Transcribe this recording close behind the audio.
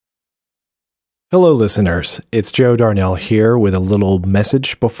Hello, listeners. It's Joe Darnell here with a little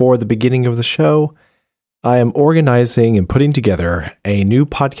message before the beginning of the show. I am organizing and putting together a new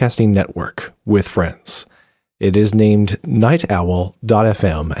podcasting network with friends. It is named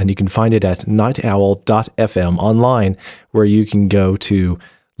nightowl.fm, and you can find it at nightowl.fm online, where you can go to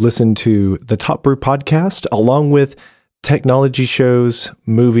listen to the Top Brew podcast, along with technology shows,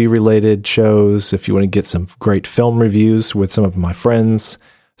 movie-related shows, if you want to get some great film reviews with some of my friends.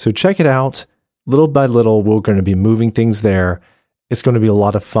 So check it out. Little by little, we're going to be moving things there. It's going to be a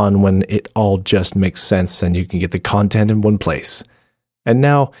lot of fun when it all just makes sense and you can get the content in one place. And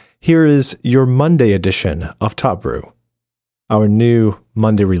now, here is your Monday edition of Top Brew. Our new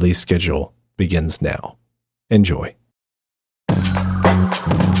Monday release schedule begins now. Enjoy.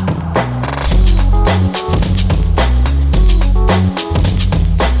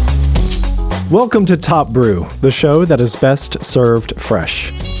 Welcome to Top Brew, the show that is best served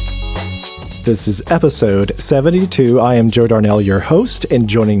fresh. This is episode 72. I am Joe Darnell, your host, and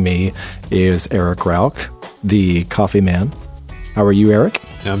joining me is Eric Rauch, the coffee man. How are you, Eric?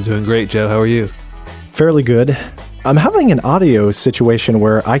 I'm doing great, Joe. How are you? Fairly good. I'm having an audio situation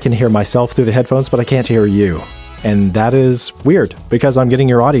where I can hear myself through the headphones, but I can't hear you. And that is weird because I'm getting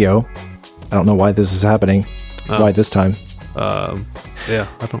your audio. I don't know why this is happening. Why this time? Yeah,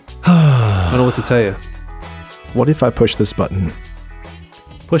 I don't know what to tell you. What if I push this button?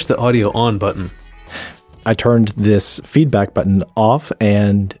 Push the audio on button. I turned this feedback button off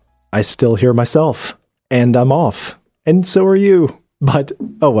and I still hear myself. And I'm off. And so are you. But,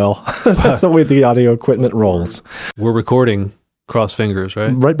 oh well. That's the way the audio equipment rolls. We're recording, cross fingers,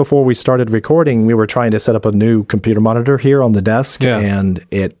 right? Right before we started recording, we were trying to set up a new computer monitor here on the desk. Yeah. And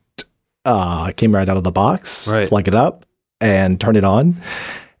it came right out of the box. Right. Plug it up and turn it on.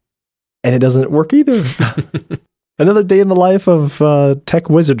 And it doesn't work either. Another day in the life of tech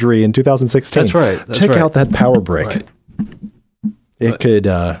wizardry in 2016. That's right. Check out that power brick. Right. It could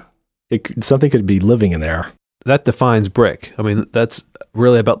something could be living in there. That defines brick. I mean, that's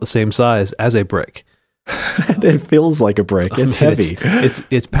really about the same size as a brick. It feels like a brick. It's heavy.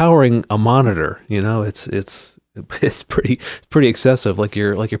 It's powering a monitor. You know, it's pretty excessive. Like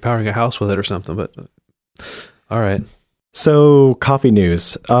you're powering a house with it or something. But all right. So, coffee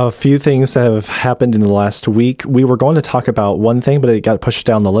news. A few things that have happened in the last week. We were going to talk about one thing, but it got pushed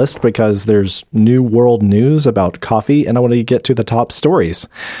down the list because there's new world news about coffee, and I want to get to the top stories.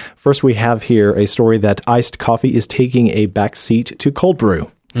 First, we have here a story that iced coffee is taking a backseat to cold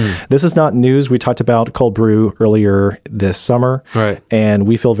brew. This is not news. We talked about cold brew earlier this summer, right? And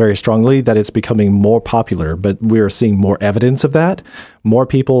we feel very strongly that it's becoming more popular, but we are seeing more evidence of that. More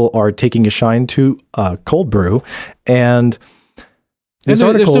people are taking a shine to cold brew, and there's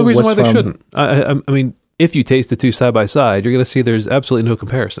no reason why they shouldn't. I mean, if you taste the two side by side, you're going to see there's absolutely no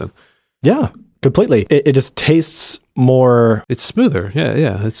comparison. Yeah, completely. It just tastes more. It's smoother.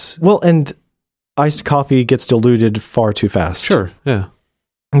 Yeah. And iced coffee gets diluted far too fast. Sure. Yeah.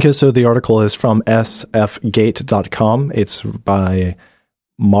 Okay, so the article is from sfgate.com. It's by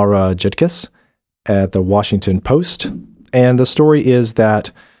Mara Jitkus at the Washington Post. And the story is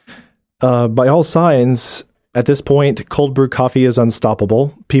that by all signs, at this point, cold brew coffee is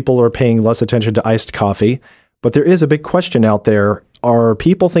unstoppable. People are paying less attention to iced coffee. But there is a big question out there. Are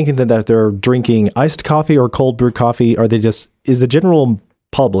people thinking that they're drinking iced coffee or cold brew coffee? Is the general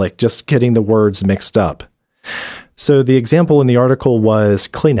public just getting the words mixed up? So the example in the article was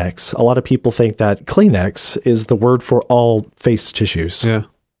Kleenex. A lot of people think that Kleenex is the word for all face tissues. Yeah.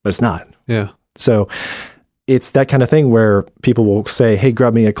 But it's not. Yeah. So it's that kind of thing where people will say, hey,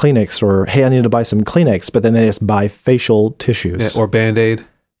 grab me a Kleenex, or hey, I need to buy some Kleenex, but then they just buy facial tissues. Yeah, or Band-Aid.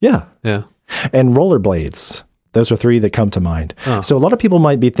 Yeah. Yeah. And rollerblades. Those are three that come to mind. Oh. So a lot of people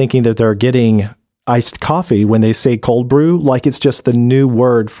might be thinking that they're getting iced coffee when they say cold brew, like it's just the new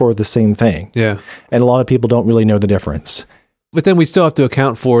word for the same thing. Yeah. And a lot of people don't really know the difference. But then we still have to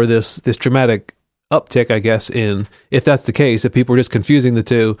account for this dramatic uptick, I guess, in if that's the case, if people are just confusing the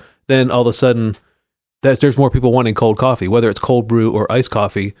two, then all of a sudden there's more people wanting cold coffee, whether it's cold brew or iced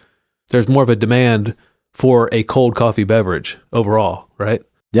coffee. There's more of a demand for a cold coffee beverage overall, right?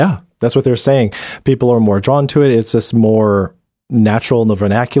 Yeah, that's what they're saying. People are more drawn to it. It's just more natural in the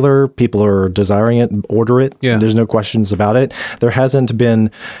vernacular. People are desiring it and order it. Yeah. There's no questions about it. There hasn't been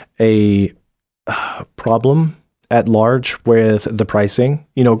a problem at large with the pricing.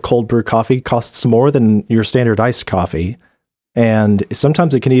 You know, cold brew coffee costs more than your standard iced coffee. And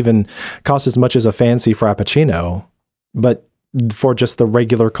sometimes it can even cost as much as a fancy Frappuccino, but for just the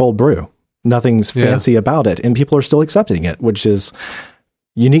regular cold brew. Nothing's fancy about it. And people are still accepting it, which is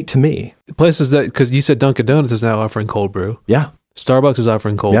unique to me. Places that, because you said Dunkin' Donuts is now offering cold brew. Yeah. Starbucks is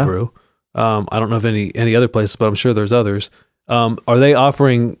offering cold brew. I don't know of any other places, but I'm sure there's others. Are they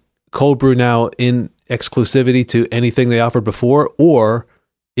offering cold brew now in exclusivity to anything they offered before, or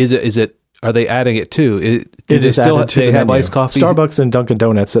is it? Are they adding it too? It is added to the have menu. iced coffee? Starbucks and Dunkin'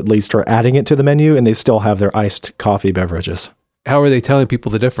 Donuts at least are adding it to the menu, and they still have their iced coffee beverages. How are they telling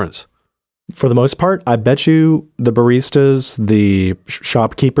people the difference? For the most part, I bet you the baristas, the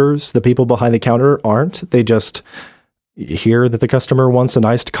shopkeepers, the people behind the counter aren't. They just hear that the customer wants an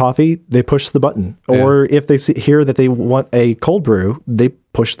iced coffee, they push the button. Yeah. Or if they hear that they want a cold brew, they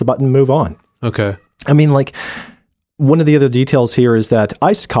push the button and move on. Okay. I mean, like, one of the other details here is that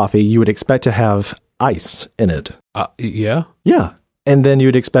iced coffee, you would expect to have ice in it. Yeah. Yeah. And then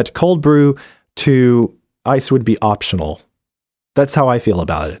you'd expect cold brew to ice would be optional. That's how I feel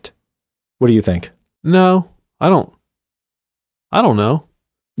about it. What do you think? No, I don't know.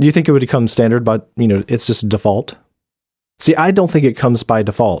 Do you think it would come standard, but, it's just default? See, I don't think it comes by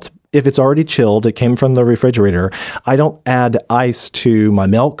default. If it's already chilled, it came from the refrigerator, I don't add ice to my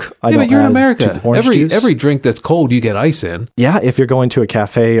milk. But you're in America. To orange juice. Every drink that's cold, you get ice in. Yeah, if you're going to a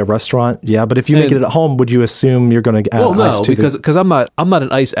cafe, a restaurant, yeah. But if you make it at home, would you assume you're going to add ice to because I'm not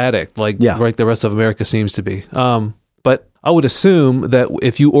an ice addict like the rest of America seems to be. But I would assume that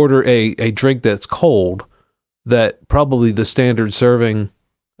if you order a drink that's cold, that probably the standard serving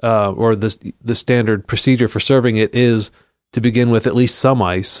or the standard procedure for serving it is to begin with at least some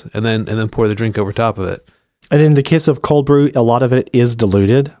ice and then pour the drink over top of it. And in the case of cold brew, a lot of it is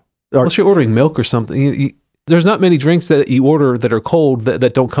diluted. Unless you're ordering milk or something, there's not many drinks that you order that are cold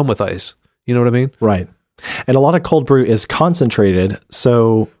that don't come with ice. You know what I mean? Right. And a lot of cold brew is concentrated,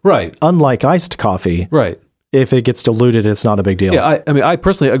 so unlike iced coffee, if it gets diluted, it's not a big deal. Yeah, I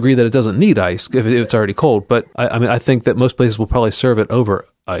personally agree that it doesn't need ice if it's already cold, but I think that most places will probably serve it over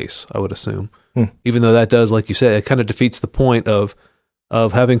ice, I would assume. Even though that does, like you said, it kind of defeats the point of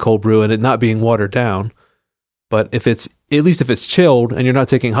having cold brew and it not being watered down. But if it's chilled and you're not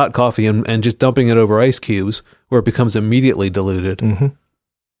taking hot coffee and just dumping it over ice cubes where it becomes immediately diluted.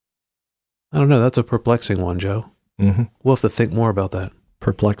 I don't know. That's a perplexing one, Joe. We'll have to think more about that.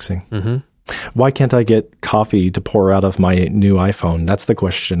 Perplexing. Why can't I get coffee to pour out of my new iPhone? That's the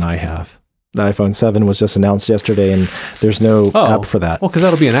question I have. The iPhone 7 was just announced yesterday, and there's no app for that. Well, because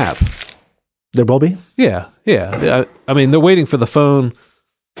that'll be an app. There will be? Yeah. I mean, they're waiting for the phone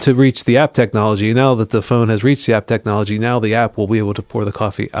to reach the app technology. Now that the phone has reached the app technology, now the app will be able to pour the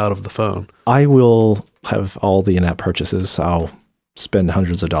coffee out of the phone. I will have all the in-app purchases. I'll spend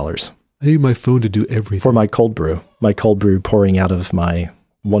hundreds of dollars. I need my phone to do everything. For my cold brew. My cold brew pouring out of my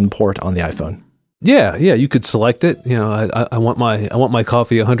one port on the iPhone. Yeah, you could select it. I want my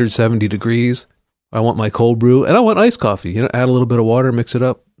coffee 170 degrees. I want my cold brew, and I want iced coffee. Add a little bit of water, mix it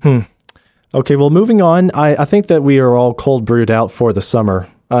up. Okay, well, moving on. I think that we are all cold brewed out for the summer.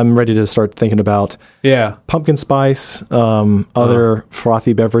 I'm ready to start thinking about pumpkin spice, other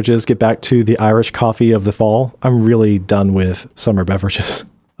frothy beverages. Get back to the Irish coffee of the fall. I'm really done with summer beverages.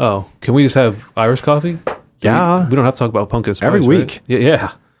 Oh, can we just have Irish coffee? Yeah, we don't have to talk about pumpkin spice every week.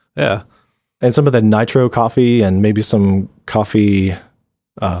 Right? Yeah. And some of the nitro coffee and maybe some coffee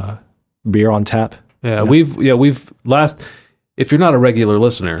beer on tap. Yeah, we've if you're not a regular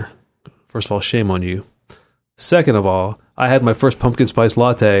listener, first of all, shame on you. Second of all, I had my first pumpkin spice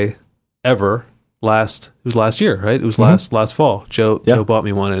latte ever last year, right? It was last fall. Joe bought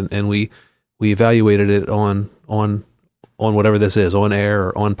me one and we evaluated it on whatever this is, on air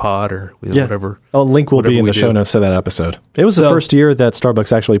or on pod or whatever. A link will be in the show notes to that episode. It was the first year that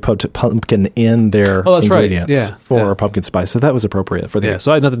Starbucks actually put pumpkin in their ingredients for pumpkin spice. So that was appropriate for the year.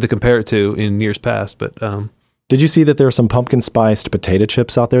 So I had nothing to compare it to in years past. But did you see that there are some pumpkin spiced potato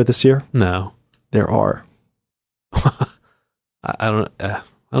chips out there this year? No. There are. I don't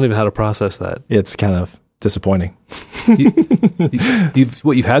even know how to process that. It's kind of disappointing.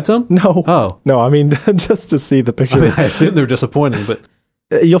 You've had some? No. Oh. No, I mean, just to see the picture. I assume they're disappointing, but...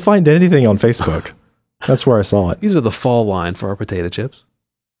 You'll find anything on Facebook. That's where I saw it. These are the fall line for our potato chips.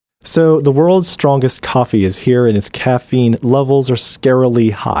 So the world's strongest coffee is here and its caffeine levels are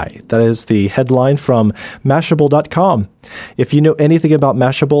scarily high. That is the headline from Mashable.com. If you know anything about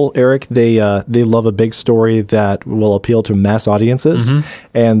Mashable, Eric, they love a big story that will appeal to mass audiences.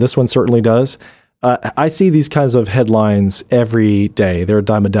 And this one certainly does. I see these kinds of headlines every day. They're a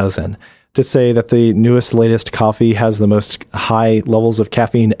dime a dozen. To say that the latest coffee has the most high levels of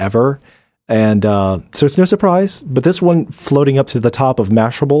caffeine ever. And so it's no surprise, but this one floating up to the top of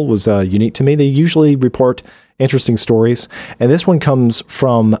Mashable was unique to me. They usually report interesting stories, and this one comes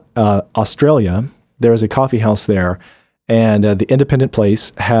from Australia. There is a coffee house there, and the Independent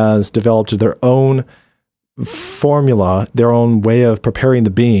Place has developed their own formula, their own way of preparing the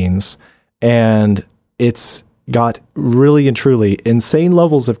beans, and it's got really and truly insane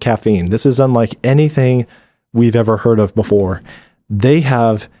levels of caffeine. This is unlike anything we've ever heard of before. They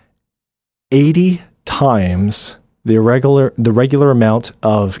have 80 times the regular amount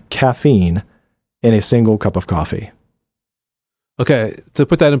of caffeine in a single cup of coffee. Okay, to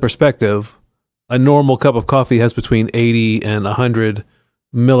put that in perspective, a normal cup of coffee has between 80 and 100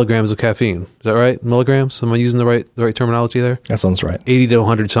 milligrams of caffeine. Is that right? Milligrams? Am I using the right terminology there? That sounds right. 80 to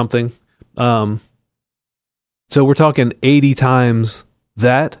 100 something. So we're talking 80 times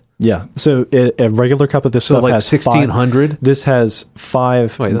that? Yeah. So a regular cup of this so stuff like has 1,600? This has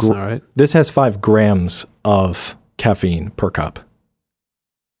 5... Wait, that's not right. This has 5 grams of caffeine per cup.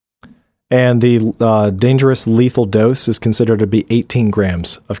 And the dangerous lethal dose is considered to be 18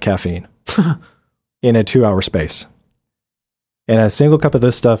 grams of caffeine in a 2-hour space. And a single cup of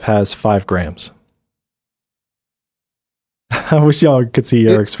this stuff has 5 grams. I wish y'all could see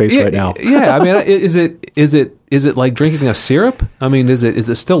Eric's face right now. Yeah, I mean, is it like drinking a syrup? I mean, is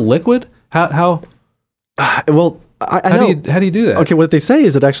it still liquid? How? Well, I know. How do you do that? Okay, what they say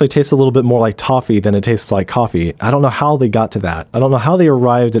is it actually tastes a little bit more like toffee than it tastes like coffee. I don't know how they got to that. I don't know how they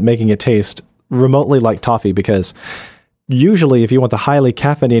arrived at making it taste remotely like toffee, because usually if you want the highly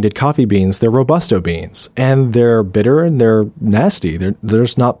caffeinated coffee beans, they're Robusto beans, and they're bitter and they're nasty.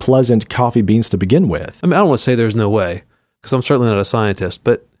 There's not pleasant coffee beans to begin with. I mean, I don't want to say there's no way, because I'm certainly not a scientist,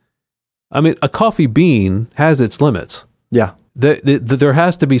 but I mean, a coffee bean has its limits. Yeah. There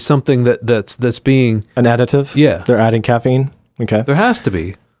has to be something that's being... An additive? Yeah. They're adding caffeine? Okay. There has to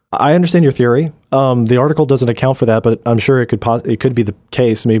be. I understand your theory. The article doesn't account for that, but I'm sure it could be the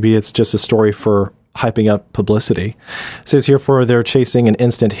case. Maybe it's just a story for hyping up publicity. It says here, for they're chasing an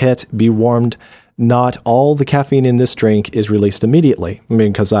instant hit, be warned, not all the caffeine in this drink is released immediately. I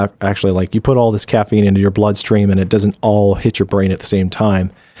mean, because you put all this caffeine into your bloodstream and it doesn't all hit your brain at the same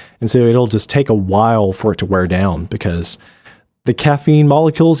time. And so it'll just take a while for it to wear down, because the caffeine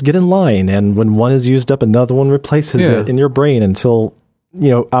molecules get in line, and when one is used up, another one replaces it in your brain until,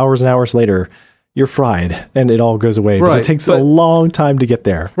 hours and hours later, you're fried and it all goes away. Right, but it takes a long time to get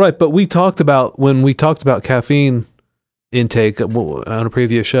there. Right, but when we talked about caffeine intake on a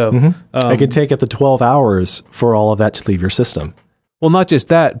previous show. It can take up to 12 hours for all of that to leave your system. Well, not just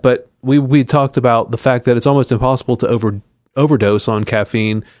that, but we talked about the fact that it's almost impossible to overdose on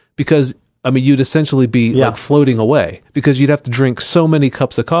caffeine, because you'd essentially be like floating away, because you'd have to drink so many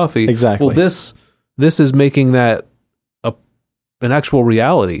cups of coffee. Exactly. Well, this is making that an actual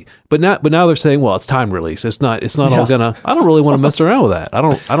reality. But now they're saying, well, it's time release. It's not all gonna. I don't really want to mess around with that. I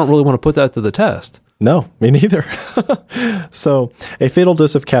don't really want to put that to the test. No, me neither. So a fatal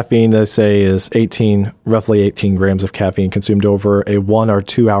dose of caffeine, they say, is roughly 18 grams of caffeine consumed over a 1 or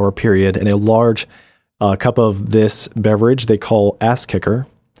 2 hour period. And a large cup of this beverage they call Ass Kicker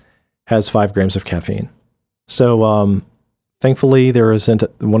has 5 grams of caffeine. So thankfully, there isn't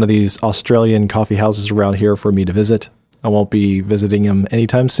one of these Australian coffee houses around here for me to visit. I won't be visiting them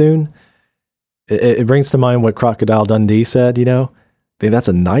anytime soon. It brings to mind what Crocodile Dundee said, that's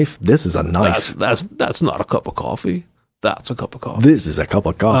a knife. This is a knife. That's not a cup of coffee. That's a cup of coffee. This is a cup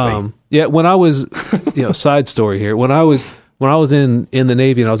of coffee. When I was, side story here. When I was in the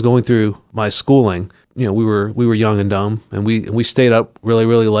Navy and I was going through my schooling, we were young and dumb, and we stayed up really,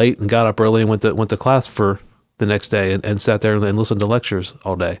 really late and got up early and went to class for the next day and sat there and listened to lectures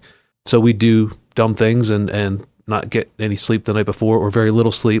all day. So we do dumb things and not get any sleep the night before, or very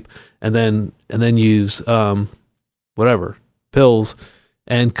little sleep, and then use pills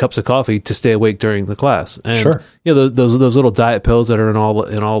and cups of coffee to stay awake during the class. And sure. Those little diet pills that are in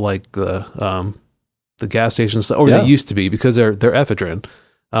all like the gas stations, or they used to be, because they're ephedrine.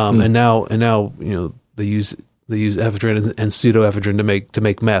 And now they use ephedrine and pseudoephedrine to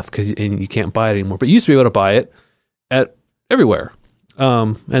make meth, and you can't buy it anymore. But you used to be able to buy it at everywhere.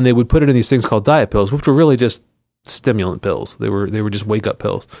 And they would put it in these things called diet pills, which were really just stimulant pills. They were just wake up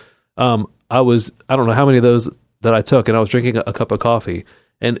pills. I don't know how many of those that I took, and I was drinking a cup of coffee.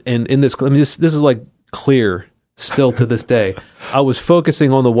 And in this is like clear still to this day. I was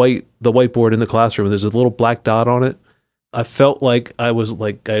focusing on the whiteboard in the classroom, and there's a little black dot on it. I felt like I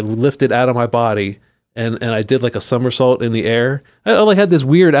lifted out of my body, and I did like a somersault in the air. I had this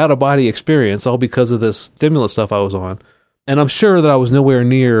weird out of body experience, all because of this stimulant stuff I was on. And I'm sure that I was nowhere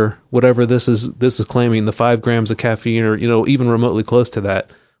near whatever this is claiming, the 5 grams of caffeine, or even remotely close to that.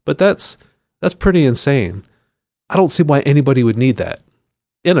 But that's pretty insane. I don't see why anybody would need that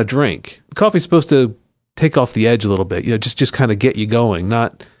in a drink. Coffee's supposed to take off the edge a little bit, just kind of get you going,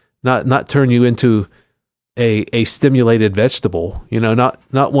 not turn you into a stimulated vegetable,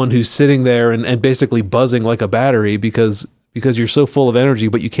 not one who's sitting there and basically buzzing like a battery because because you're so full of energy,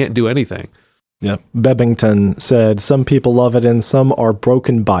 but you can't do anything. Yeah. Bebbington said, some people love it and some are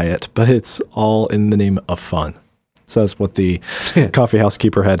broken by it, but it's all in the name of fun. So that's what the coffee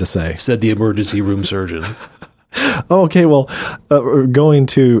housekeeper had to say. Said the emergency room surgeon. Okay, well, going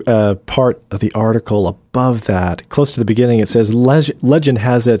to part of the article above that, close to the beginning, it says, legend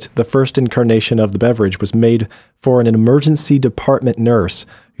has it the first incarnation of the beverage was made for an emergency department nurse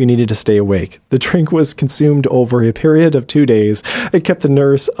who needed to stay awake. The drink was consumed over a period of 2 days. It kept the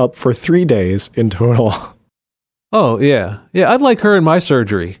nurse up for 3 days in total. Oh, yeah. Yeah, I'd like her in my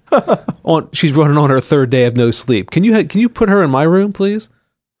surgery. She's running on her third day of no sleep. Can you put her in my room, please?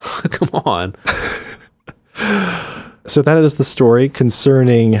 Come on. So that is the story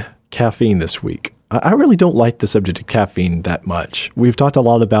concerning caffeine this week. I really don't like the subject of caffeine that much. We've talked a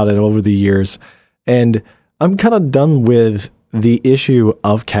lot about it over the years, and I'm kind of done with the issue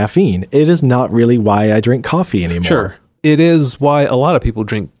of caffeine. It is not really why I drink coffee anymore. Sure. It is why a lot of people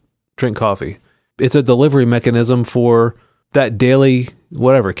drink coffee. It's a delivery mechanism for that daily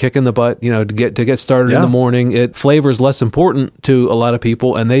whatever kick in the butt, to get started in the morning. It flavor is less important to a lot of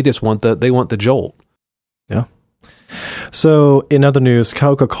people, and they just want the jolt. Yeah. So in other news,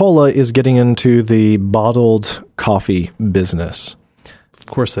 Coca-Cola is getting into the bottled coffee business. Of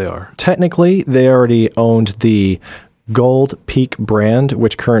course they are. Technically, they already owned the Gold Peak brand,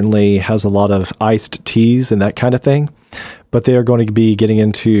 which currently has a lot of iced teas and that kind of thing. But they are going to be getting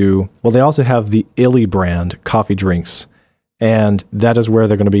into, they also have the Illy brand coffee drinks. And that is where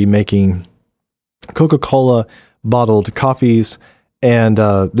they're going to be making Coca-Cola bottled coffees. And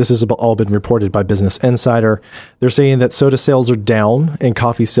this has all been reported by Business Insider. They're saying that soda sales are down and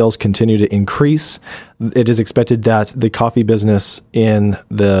coffee sales continue to increase. It is expected that the coffee business in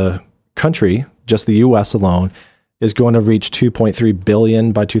the country, just the U.S. alone, is going to reach $2.3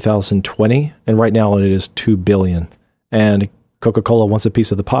 billion by 2020. And right now it is $2 billion. And Coca-Cola wants a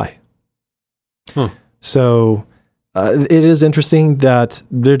piece of the pie. So it is interesting that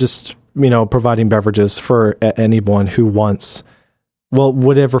they're just, providing beverages for anyone who wants...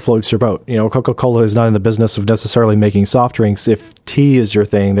 whatever floats your boat. Coca-Cola is not in the business of necessarily making soft drinks. If tea is your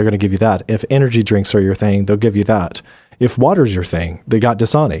thing, they're going to give you that. If energy drinks are your thing, they'll give you that. If water's your thing, they got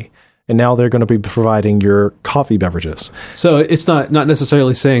Dasani. And now they're going to be providing your coffee beverages. So it's not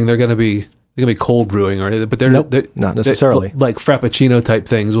necessarily saying they're going to be cold brewing or anything, but they're not necessarily. Like Frappuccino type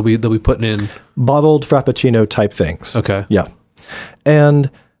things they'll be putting in. Bottled Frappuccino type things. Okay. Yeah. And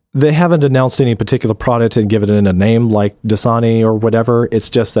they haven't announced any particular product and given it a name like Dasani or whatever. It's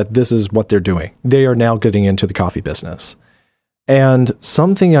just that this is what they're doing. They are now getting into the coffee business. And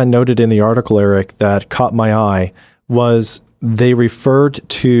something I noted in the article, Eric, that caught my eye was they referred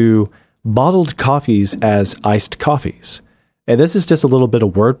to bottled coffees as iced coffees. And this is just a little bit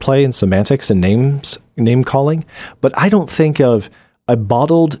of wordplay and semantics and name calling. But I don't think of a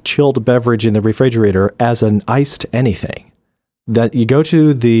bottled chilled beverage in the refrigerator as an iced anything. That you go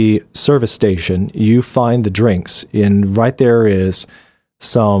to the service station, you find the drinks, and right there is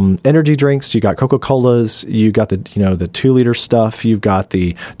some energy drinks. You got Coca-Colas, you got the 2-liter stuff, you've got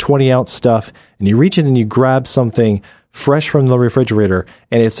the 20-ounce stuff, and you reach in and you grab something fresh from the refrigerator,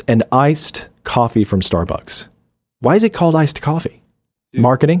 and it's an iced coffee from Starbucks. Why is it called iced coffee?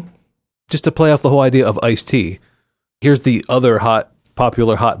 Marketing? Just to play off the whole idea of iced tea. Here's the other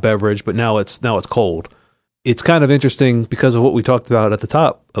popular hot beverage, but now it's cold. It's kind of interesting because of what we talked about at the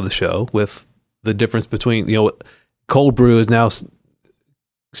top of the show with the difference between, cold brew is now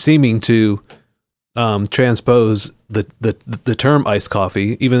seeming to transpose the term iced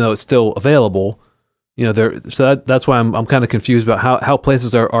coffee, even though it's still available. That's why I'm kind of confused about how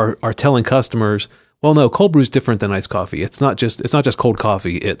places are telling customers, well, no, cold brew is different than iced coffee. It's not just cold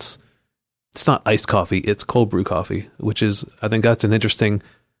coffee. It's not iced coffee. It's cold brew coffee, which is, I think that's an interesting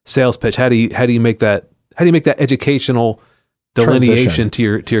sales pitch. How do you make that educational delineation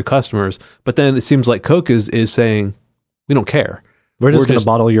to your customers? But then it seems like Coke is saying, we don't care. We're just going to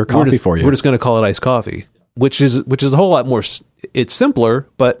bottle your coffee for you. We're just going to call it iced coffee, which is a whole lot more. It's simpler,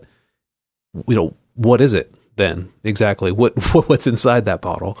 but what is it then exactly? What's inside that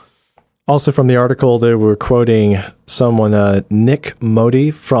bottle? Also from the article, they were quoting someone, Nick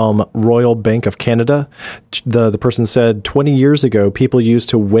Modi from Royal Bank of Canada. The person said, 20 years ago, people used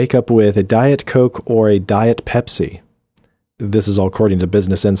to wake up with a Diet Coke or a Diet Pepsi. This is all according to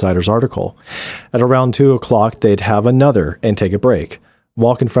Business Insider's article. At around 2 o'clock, they'd have another and take a break.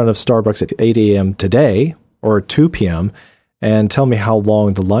 Walk in front of Starbucks at 8 a.m. today or 2 p.m. and tell me how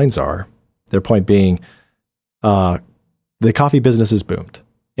long the lines are. Their point being, the coffee business has boomed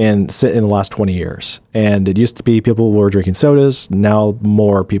in the last 20 years. And it used to be people were drinking sodas. Now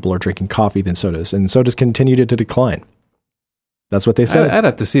more people are drinking coffee than sodas. And sodas continue to decline. That's what they said. I'd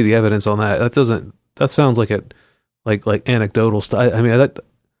have to see the evidence on that. That sounds like like anecdotal stuff. I mean, that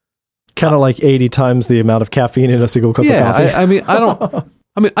kind of like 80 times the amount of caffeine in a single cup of coffee. I mean,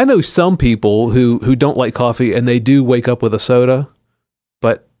 I know some people who don't like coffee and they do wake up with a soda,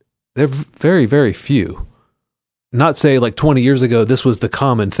 but they're very, very few. Not say like 20 years ago, this was the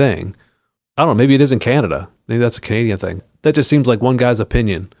common thing. I don't know. Maybe it is in Canada. Maybe that's a Canadian thing. That just seems like one guy's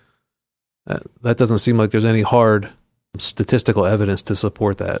opinion. That doesn't seem like there's any hard statistical evidence to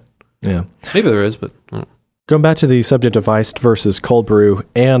support that. Yeah. Maybe there is, but I don't know. Going back to the subject of iced versus cold brew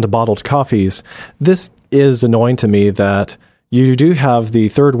and bottled coffees, this is annoying to me that you do have the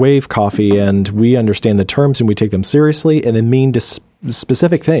third wave coffee and we understand the terms and we take them seriously and they mean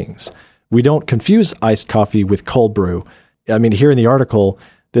specific things. We don't confuse iced coffee with cold brew. I mean, here in the article,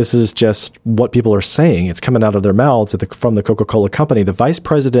 this is just what people are saying. It's coming out of their mouths from the Coca-Cola company. The vice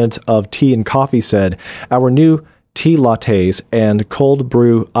president of tea and coffee said, our new tea lattes and cold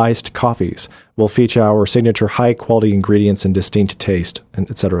brew iced coffees will feature our signature high-quality ingredients and distinct taste, and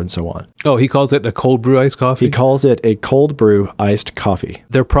et cetera, and so on. Oh, he calls it a cold brew iced coffee? He calls it a cold brew iced coffee.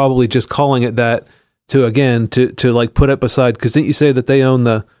 They're probably just calling it that to like put it beside, because didn't you say that they own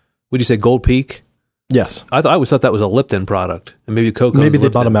would you say Gold Peak? Yes. I always thought that was a Lipton product, and maybe Coke. Maybe they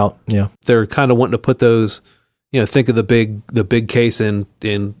bought them out. Yeah. They're kind of wanting to put those, think of the big case in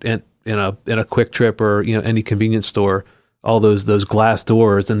a Quick Trip or any convenience store, all those glass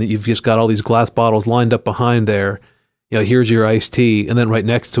doors, and you've just got all these glass bottles lined up behind there. Here's your iced tea, and then right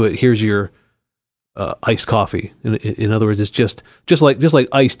next to it, here's your iced coffee. In other words, it's just like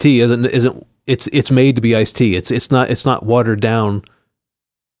iced tea isn't it's made to be iced tea. It's not watered down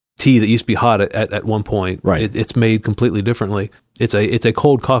tea that used to be hot at one point. Right. It's made completely differently. It's a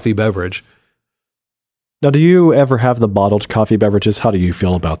cold coffee beverage. Now, do you ever have the bottled coffee beverages? How do you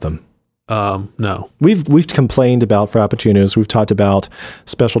feel about them? No. We've complained about frappuccinos. We've talked about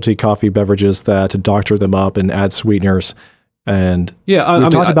specialty coffee beverages that doctor them up and add sweeteners. And we've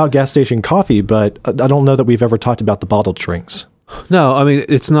talked about gas station coffee, but I don't know that we've ever talked about the bottled drinks. No, I mean,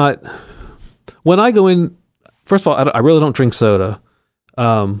 it's not. When I go in, first of all, I really don't drink soda.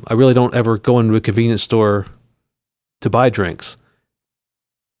 I really don't ever go into a convenience store to buy drinks.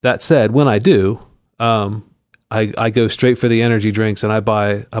 That said, when I do, I go straight for the energy drinks and I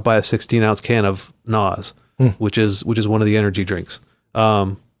buy a 16-ounce can of NOS, which is one of the energy drinks.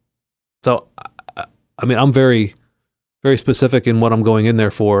 So I mean, I'm very, very specific in what I'm going in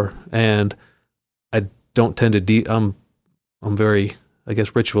there for, and I don't tend to I'm very, I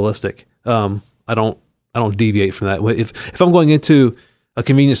guess, ritualistic. I don't deviate from that. If I'm going into a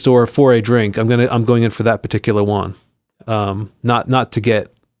convenience store for a drink, I'm going in for that particular one. Not to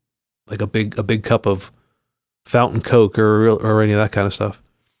get like a big cup of fountain Coke or any of that kind of stuff.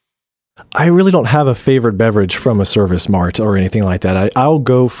 I really don't have a favorite beverage from a service mart or anything like that. I'll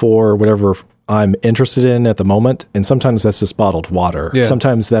go for whatever I'm interested in at the moment, and sometimes that's just bottled water. Yeah.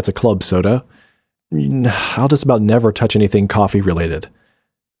 Sometimes that's a club soda. I'll just about never touch anything coffee related.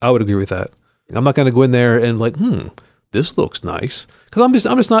 I would agree with that. I'm not going to go in there and like, this looks nice, because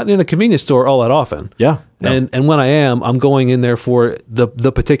I'm just not in a convenience store all that often. Yeah, no. And when I am, I'm going in there for the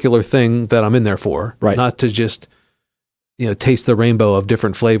particular thing that I'm in there for, right? Not to just taste the rainbow of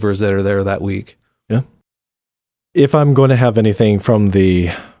different flavors that are there that week. Yeah. If I'm going to have anything from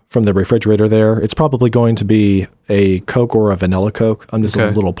the refrigerator there, it's probably going to be a Coke or a vanilla Coke. I'm just a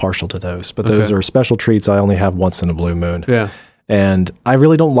little partial to those, but those are special treats I only have once in a blue moon. Yeah. And I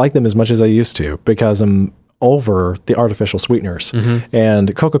really don't like them as much as I used to because I'm over the artificial sweeteners. Mm-hmm.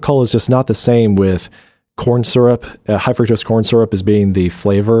 And Coca-Cola is just not the same with corn syrup. High fructose corn syrup as being the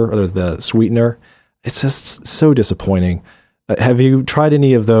flavor or the sweetener. It's just so disappointing. Have you tried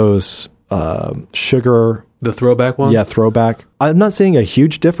any of those sugar? The throwback ones? Yeah, throwback. I'm not seeing a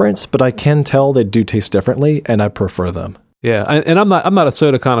huge difference, but I can tell they do taste differently, and I prefer them. Yeah, and I'm not a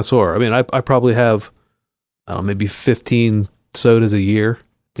soda connoisseur. I mean, I probably have, I don't know, maybe 15 sodas a year.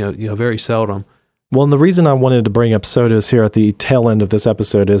 Very seldom. Well, and the reason I wanted to bring up sodas here at the tail end of this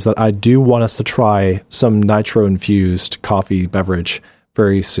episode is that I do want us to try some nitro-infused coffee beverage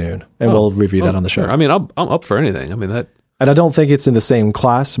very soon, and we'll review that on the show. Sure. I mean, I'm up for anything. I mean that, and I don't think it's in the same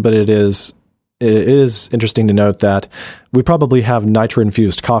class, but it is interesting to note that we probably have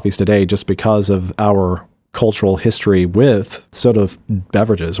nitro-infused coffees today just because of our cultural history with soda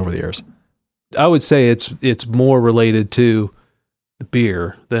beverages over the years. I would say it's more related to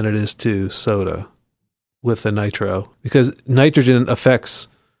beer than it is to soda with the nitro, because nitrogen affects,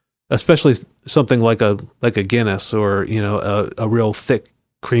 especially something like a Guinness or a real thick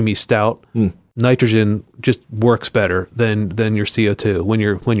creamy stout. Nitrogen just works better than your CO2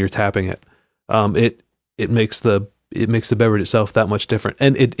 when you're tapping it. It makes the it makes the beverage itself that much different.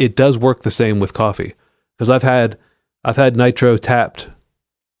 And it does work the same with coffee, because I've had nitro tapped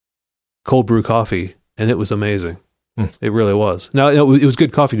cold brew coffee, and it was amazing. It really was. Now, it was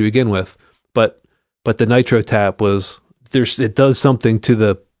good coffee to begin with, but the nitro tap it does something to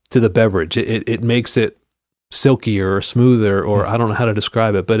the beverage. It makes it silkier or smoother, or I don't know how to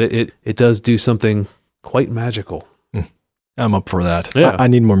describe it, but it does do something quite magical. I'm up for that. Yeah. I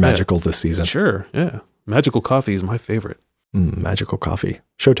need more magical this season. Sure, yeah. Magical coffee is my favorite. Magical coffee.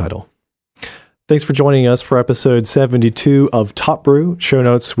 Show title. Thanks for joining us for episode 72 of Top Brew. Show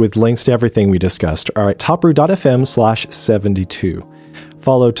notes with links to everything we discussed are at topbrew.fm/72.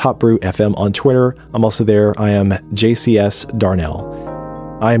 Follow Top Brew FM on Twitter. I'm also there. I am JCS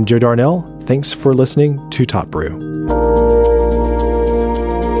Darnell. I am Joe Darnell. Thanks for listening to Top Brew.